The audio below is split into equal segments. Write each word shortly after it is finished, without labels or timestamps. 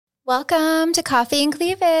Welcome to Coffee and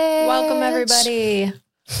Cleavage. Welcome, everybody.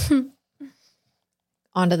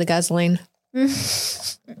 On to the guzzling.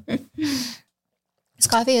 This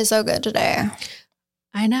coffee is so good today.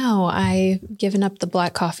 I know. I've given up the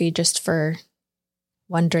black coffee just for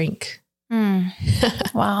one drink.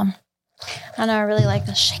 Wow. I know I really like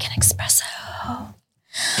the shaken espresso.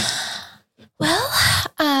 Well,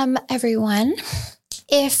 everyone,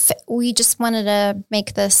 if we just wanted to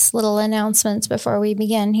make this little announcement before we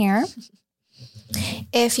begin here.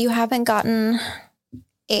 If you haven't gotten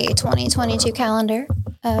a 2022 calendar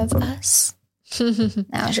of us,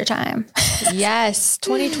 now's your time. Yes.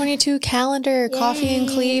 2022 calendar, Yay. Coffee and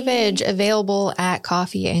Cleavage, available at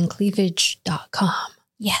coffeeandcleavage.com.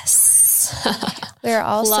 Yes. We're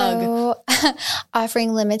also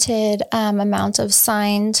offering limited amount of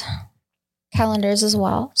signed calendars as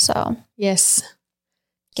well. So Yes.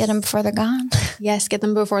 get them before they're gone. Yes. Get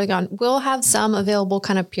them before they're gone. We'll have some available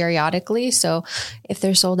kind of periodically. So if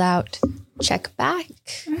they're sold out, check back.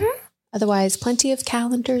 Otherwise, plenty of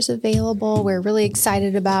calendars available. We're really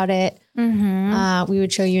excited about it. We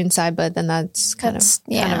would show you inside, but then that's kind of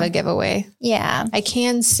a giveaway. Yeah. I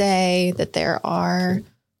can say that there are,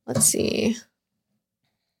 let's see,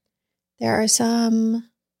 there are some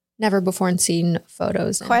never before seen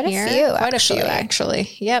photos. Quite in here. a few, Quite actually. a few, actually.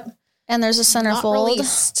 Yep. And there's a Not centerfold.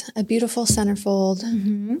 released. A beautiful centerfold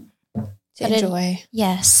to Put it- enjoy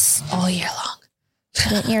Yes. all year long.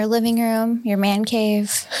 Put it in your living room, your man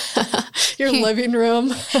cave. Your living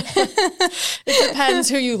room. It depends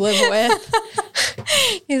who you live with.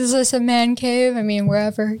 Is this a man cave? I mean,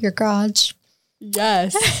 wherever, your garage.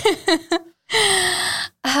 Yes.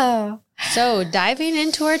 Oh, So diving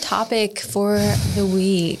into our topic for the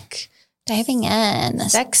week. diving in.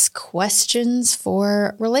 Sex questions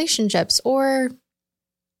for relationships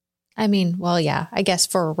I guess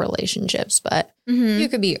for relationships, but you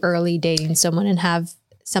could be early dating someone and have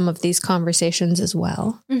some of these conversations as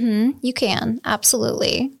well. You can,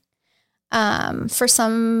 absolutely. For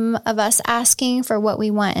some of us, asking for what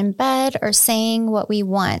we want in bed or saying what we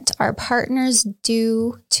want our partners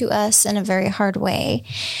do to us in a very hard way.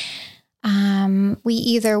 We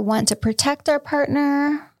either want to protect our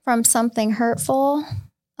partner from something hurtful,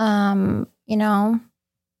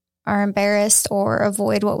 are embarrassed or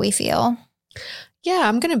avoid what we feel. Yeah,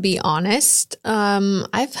 I'm going to be honest.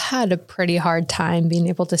 I've had a pretty hard time being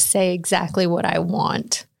able to say exactly what I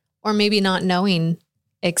want, or maybe not knowing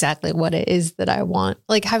exactly what it is that I want,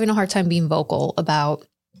 like having a hard time being vocal about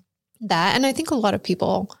that. And I think a lot of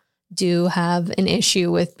people do have an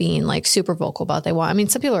issue with being like super vocal about what they want. I mean,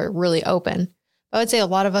 some people are really open. I would say a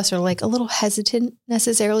lot of us are like a little hesitant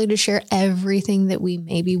necessarily to share everything that we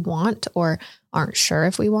maybe want or aren't sure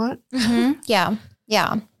if we want. Yeah.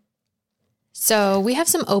 So we have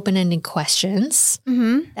some open-ended questions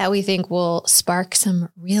that we think will spark some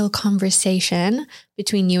real conversation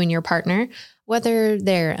between you and your partner, whether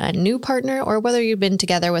they're a new partner or whether you've been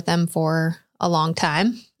together with them for a long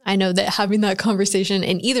time. I know that having that conversation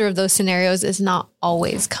in either of those scenarios is not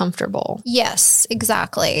always comfortable. Yes,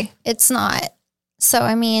 exactly. It's not. So,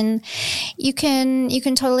 I mean, you can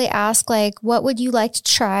totally ask, like, what would you like to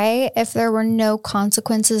try if there were no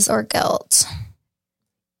consequences or guilt?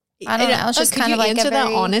 I don't know. It's just kind of like answer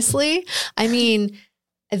that honestly. I mean,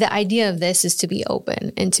 the idea of this is to be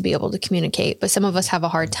open and to be able to communicate, but some of us have a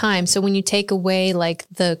hard time. So when you take away like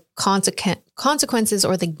the consequences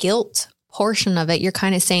or the guilt portion of it, you're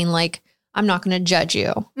kind of saying like, I'm not going to judge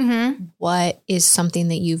you. What is something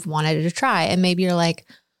that you've wanted to try? And maybe you're like,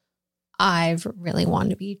 I've really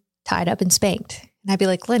wanted to be tied up and spanked. And I'd be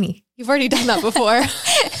like, Lenny, you've already done that before.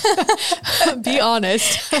 Be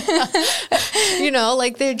honest.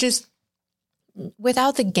 Like they're just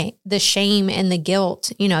without the shame and the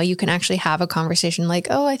guilt, you can actually have a conversation like,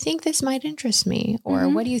 oh, I think this might interest me. Or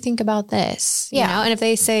what do you think about this? You know? And if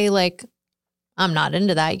they say like, I'm not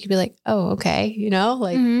into that, you could be like, oh, okay.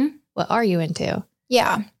 What are you into?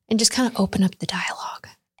 Yeah. And just kind of open up the dialogue.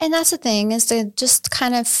 And that's the thing, is to just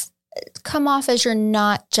kind of come off as you're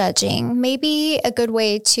not judging. Maybe a good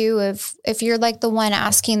way too, if you're like the one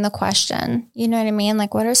asking the question, you know what I mean?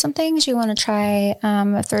 Like, what are some things you want to try?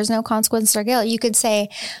 If there's no consequence or guilt, you could say,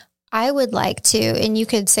 I would like to, and you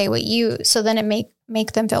could say so then it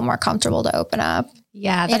make them feel more comfortable to open up.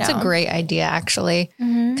 Yeah, that's a great idea, actually.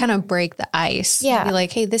 Kind of break the ice. Yeah. Be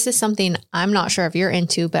like, hey, this is something I'm not sure if you're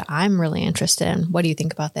into, but I'm really interested in. What do you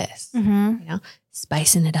think about this?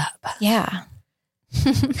 Spicing it up. Yeah.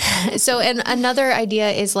 So, and another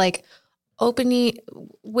idea is like opening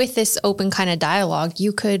with this open kind of dialogue,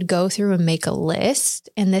 you could go through and make a list.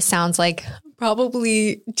 And this sounds like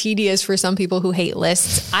probably tedious for some people who hate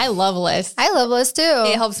lists. I love lists. I love lists too.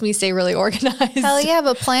 It helps me stay really organized. Hell yeah, I have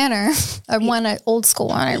a planner. I want an old school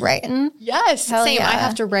one I write in. Yes. Hell Same. yeah. I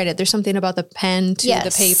have to write it. There's something about the pen to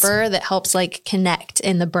the paper that helps like connect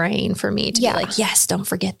in the brain for me to be like, yes, don't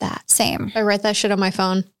forget that. Same. If I write that shit on my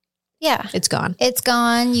phone, it's gone. It's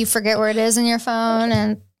gone. You forget where it is in your phone,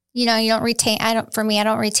 and you don't retain. I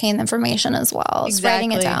don't retain the information as well as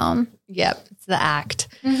writing it down. Yep. It's the act.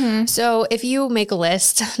 Mm-hmm. So if you make a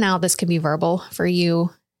list, now this can be verbal for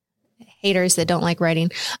you haters that don't like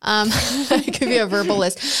writing. It could be a verbal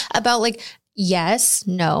list about like, yes,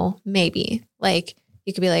 no, maybe. Like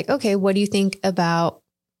you could be like, okay, what do you think about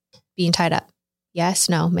being tied up? Yes,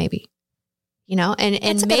 no, maybe.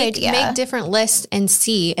 And make different lists and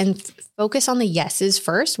see and focus on the yeses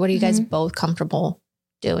first. What are you guys both comfortable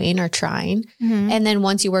doing or trying? And then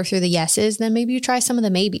once you work through the yeses, then maybe you try some of the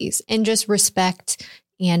maybes and just respect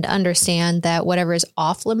and understand that whatever is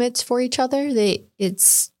off limits for each other, that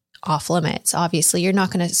it's off limits. Obviously, you're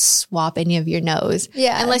not going to swap any of your no's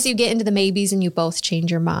unless you get into the maybes and you both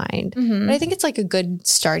change your mind. But I think it's like a good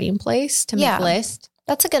starting place to make a list.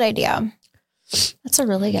 That's a good idea. That's a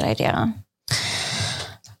really good idea.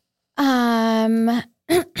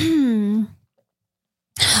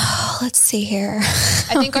 Let's see here.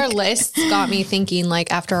 I think our lists got me thinking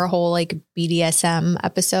like after our whole like BDSM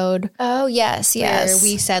episode. Oh, yes. Where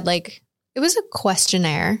we said like, it was a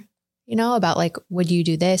questionnaire, about like, would you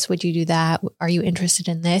do this? Would you do that? Are you interested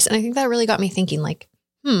in this? And I think that really got me thinking like,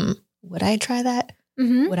 would I try that?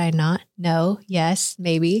 Would I not? No. Yes.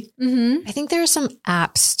 Maybe. I think there are some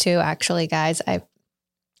apps too, actually, guys. I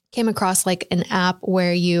came across like an app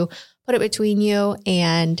where you put it between you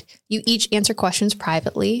and you each answer questions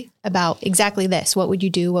privately about exactly this. What would you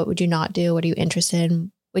do? What would you not do? What are you interested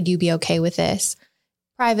in? Would you be okay with this?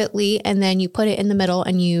 Privately. And then you put it in the middle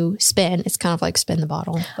and you spin. It's kind of like spin the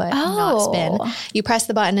bottle, but not spin. You press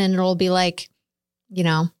the button and it'll be like,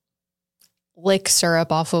 lick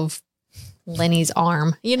syrup off of Lenny's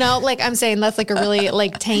arm, like I'm saying that's like a really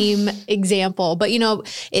like tame example, but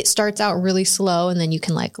it starts out really slow and then you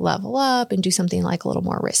can like level up and do something like a little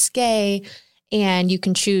more risque and you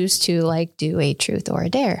can choose to like do a truth or a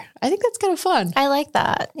dare. I think that's kind of fun. I like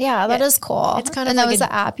that. Yeah, that is cool. It's kind of and like that was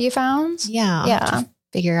the app you found? Yeah. Yeah.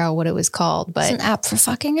 Figure out what it was called, but it's an app for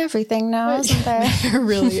fucking everything now, isn't there? There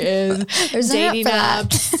really is. There's dating an app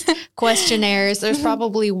apps, questionnaires. There's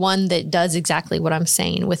probably one that does exactly what I'm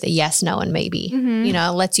saying with a yes, no, and maybe.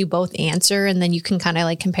 Lets you both answer, and then you can kind of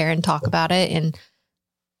like compare and talk about it and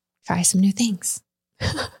try some new things.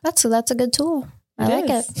 That's a good tool. I like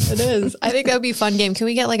it. It is. I think that would be a fun game. Can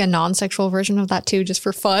we get like a non-sexual version of that too, just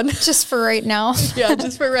for fun? Just for right now. Yeah,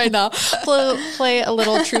 just for right now. Play a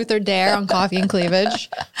little truth or dare on Coffee and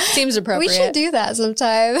Cleavage. Seems appropriate. We should do that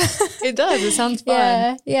sometime. It does. It sounds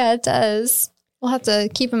fun. Yeah, it does. We'll have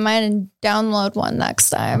to keep in mind and download one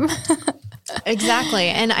next time. Exactly.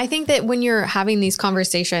 And I think that when you're having these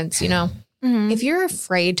conversations, if you're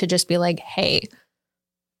afraid to just be like, hey,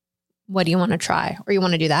 what do you want to try? Or you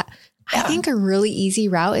want to do that? I think a really easy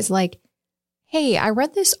route is like, hey, I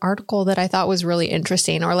read this article that I thought was really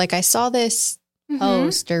interesting, or like I saw this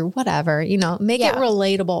post or whatever, make it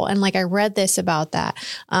relatable. And like, I read this about that,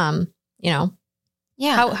 how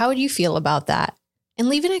would you feel about that? And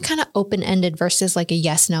leaving it kind of open-ended versus like a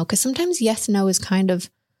yes, no. Cause sometimes yes, no is kind of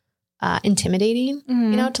intimidating,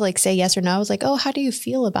 to like say yes or no. I was like, oh, how do you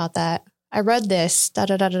feel about that? I read this, da,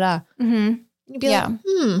 da, da, da, da. You'd be like,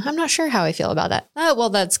 I'm not sure how I feel about that. Oh, well,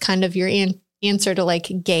 that's kind of your answer to like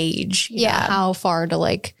gauge how far to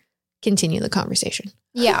like continue the conversation.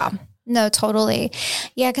 Yeah, no, totally.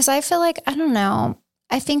 Yeah, because I feel like, I don't know.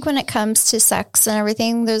 I think when it comes to sex and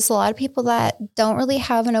everything, there's a lot of people that don't really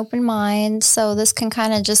have an open mind. So this can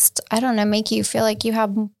kind of just, I don't know, make you feel like you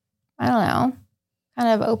have, I don't know,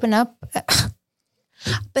 kind of open up.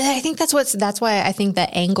 But I think that's why I think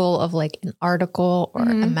the angle of like an article or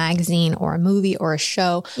a magazine or a movie or a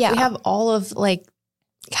show, we have all of like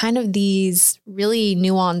kind of these really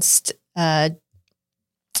nuanced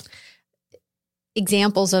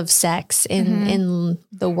examples of sex in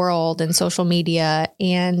the world and social media.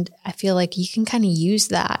 And I feel like you can kind of use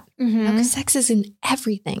that because sex is in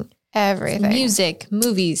everything. Music,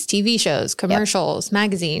 movies, TV shows, commercials,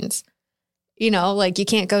 magazines. Like you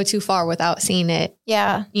can't go too far without seeing it,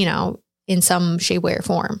 in some shape, way, or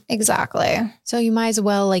form. Exactly. So you might as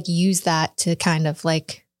well like use that to kind of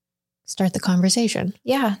like start the conversation.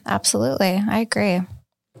 Yeah, absolutely. I agree.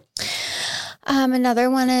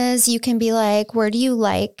 Another one is you can be like, where do you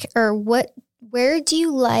like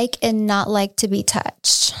and not like to be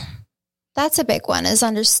touched? That's a big one, is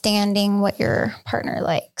understanding what your partner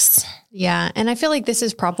likes. Yeah. And I feel like this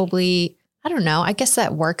is probably, I don't know, I guess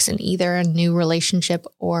that works in either a new relationship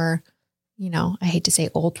or, you know, I hate to say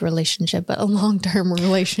old relationship, but a long-term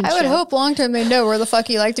relationship. I would hope long-term they know where the fuck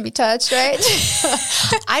you like to be touched, right?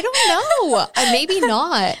 I don't know. Maybe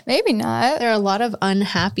not. Maybe not. There are a lot of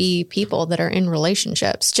unhappy people that are in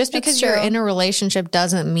relationships. Just because you're in a relationship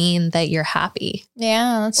doesn't mean that you're happy.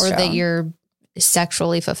 Yeah, that's true. Or true. that you're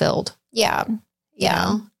sexually fulfilled. Yeah.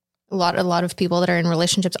 Yeah. You know? A lot of people that are in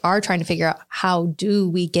relationships are trying to figure out, how do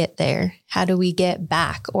we get there? How do we get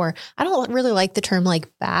back? Or I don't really like the term like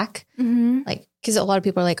back, like, because a lot of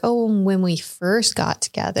people are like, oh, when we first got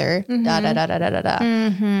together, da da da da da da da.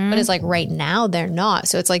 But it's like right now they're not.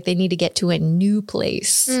 So it's like they need to get to a new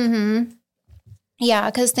place. Yeah,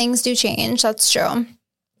 because things do change. That's true.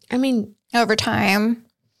 I mean, over time,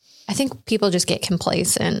 I think people just get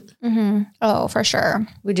complacent. Oh, for sure.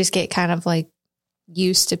 We just get kind of like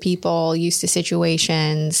used to people, used to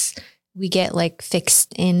situations. We get like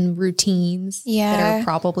fixed in routines that are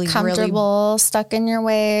probably comfortable, really stuck in your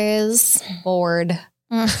ways, bored.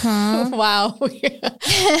 Wow.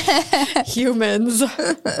 Humans.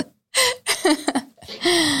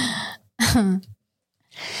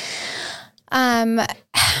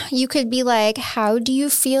 You could be like, how do you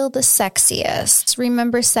feel the sexiest?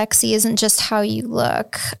 Remember, sexy isn't just how you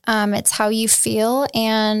look. It's how you feel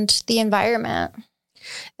and the environment.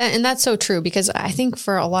 And that's so true, because I think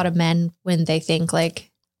for a lot of men, when they think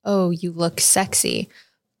like, oh, you look sexy.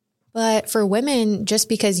 But for women, just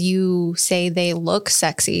because you say they look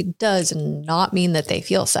sexy does not mean that they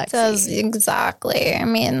feel sexy. Exactly. I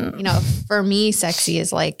mean, you know, for me, sexy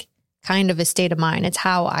is like kind of a state of mind. It's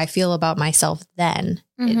how I feel about myself then.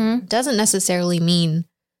 It doesn't necessarily mean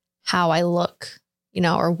how I look, you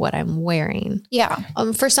know, or what I'm wearing. Yeah.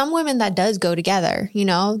 For some women that does go together, you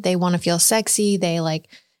know, they want to feel sexy. They like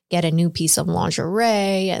get a new piece of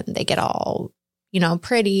lingerie and they get all, you know,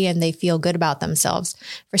 pretty and they feel good about themselves.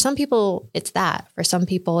 For some people, it's that. For some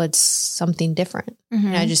people, it's something different. You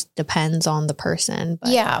know, it just depends on the person.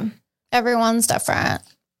 But yeah. Everyone's different.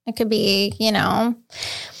 It could be, you know,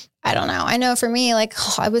 I don't know. I know for me, like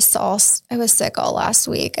I was sick all last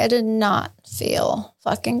week. I did not feel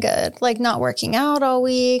fucking good. Like not working out all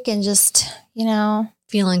week and just, you know,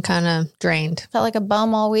 feeling kind of drained. Felt like a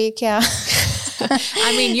bum all week. Yeah.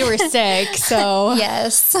 I mean, you were sick, so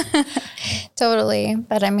yes, totally.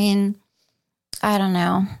 But I mean, I don't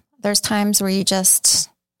know. There's times where you just,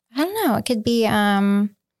 I don't know. It could be, I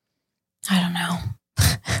don't know.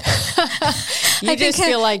 You just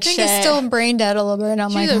feel like shit. It's still brain dead a little bit. And I'm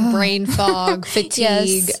She's like, brain fog, fatigue.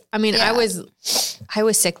 Yes. I mean, I was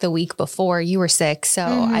sick the week before you were sick. So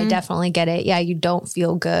I definitely get it. Yeah. You don't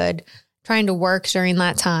feel good trying to work during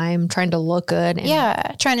that time, trying to look good.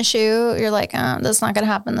 And trying to shoot. You're like, that's not going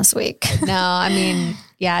to happen this week. No, I mean,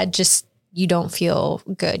 you don't feel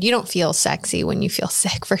good. You don't feel sexy when you feel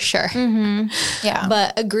sick, for sure. Yeah.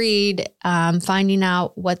 But agreed, finding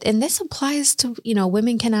out and this applies to, you know,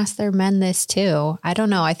 women can ask their men this too. I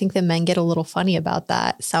don't know. I think the men get a little funny about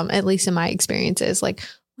that. At least in my experiences, like,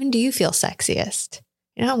 when do you feel sexiest?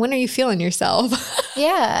 You know, when are you feeling yourself?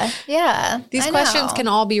 Yeah. Yeah. These questions can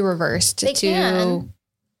all be reversed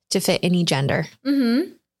to fit any gender.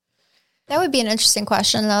 That would be an interesting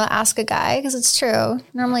question though, to ask a guy, because it's true.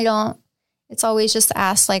 Normally it's always just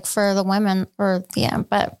asked like for the women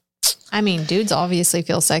but I mean, dudes obviously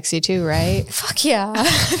feel sexy too, right? Fuck yeah.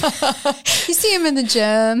 You see them in the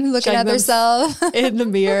gym looking at themselves in the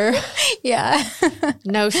mirror. Yeah.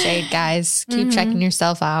 No shade, guys. Keep checking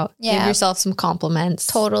yourself out. Yeah. Give yourself some compliments.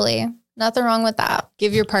 Totally. Nothing wrong with that.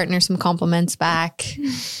 Give your partner some compliments back.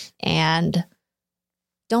 And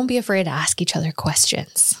don't be afraid to ask each other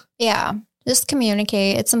questions. Yeah. Just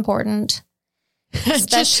communicate. It's important.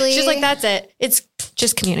 Especially just like, that's it. It's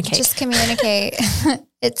just communicate. Just communicate.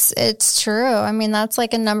 It's true. I mean, that's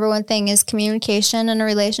like a number one thing is communication in a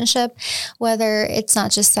relationship, whether it's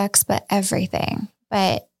not just sex, but everything.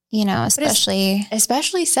 But, you know, especially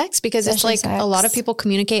sex, because it's like a lot of people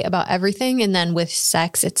communicate about everything. And then with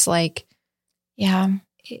sex, it's like,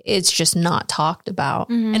 it's just not talked about.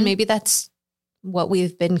 And maybe that's what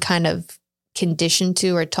we've been kind of conditioned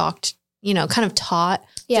to or talked, you know, kind of taught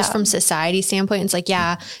just from society standpoint. It's like,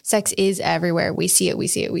 sex is everywhere. We see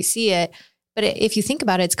it. But if you think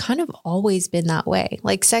about it, it's kind of always been that way.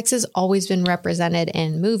 Like sex has always been represented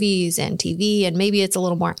in movies and TV, and maybe it's a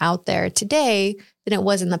little more out there today than it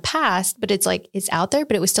was in the past, but it's like, it's out there,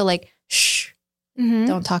 but it was still like, shh,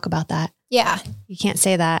 don't talk about that. Yeah. You can't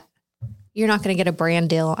say that. You're not going to get a brand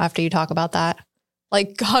deal after you talk about that.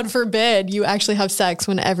 Like, God forbid you actually have sex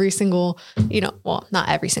when every single, well, not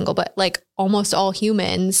every single, but like almost all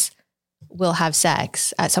humans will have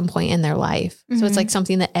sex at some point in their life. So it's like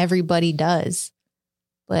something that everybody does,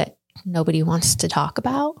 but nobody wants to talk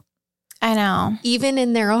about. I know. Even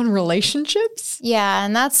in their own relationships. Yeah.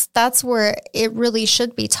 And that's where it really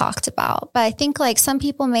should be talked about. But I think like some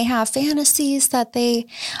people may have fantasies that they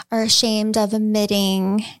are ashamed of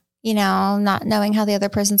admitting, not knowing how the other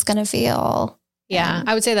person's going to feel. Yeah.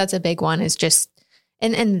 I would say that's a big one, is just,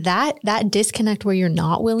 and that disconnect where you're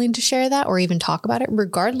not willing to share that or even talk about it,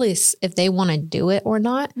 regardless if they want to do it or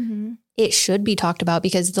not, it should be talked about,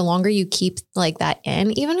 because the longer you keep like that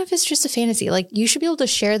in, even if it's just a fantasy, like you should be able to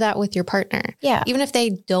share that with your partner. Yeah. Even if they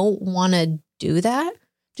don't want to do that,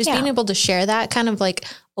 just being able to share that kind of like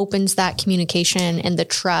opens that communication and the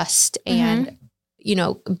trust and,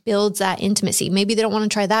 builds that intimacy. Maybe they don't want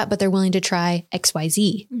to try that, but they're willing to try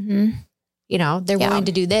XYZ. They're willing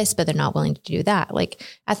to do this, but they're not willing to do that. Like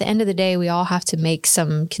at the end of the day, we all have to make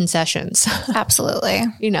some concessions. Absolutely.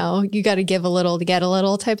 You got to give a little to get a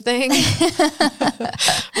little type thing.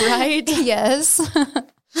 Right? Yes.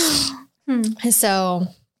 So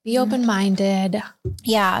be open-minded.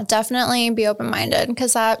 Yeah, definitely be open-minded,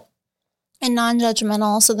 because that, and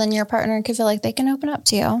non-judgmental. So then your partner could feel like they can open up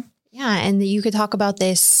to you. Yeah. And you could talk about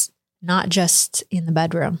this not just in the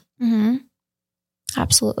bedroom.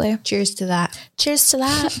 Absolutely. Cheers to that. Cheers to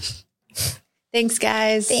that. Thanks,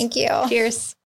 guys. Thank you. Cheers.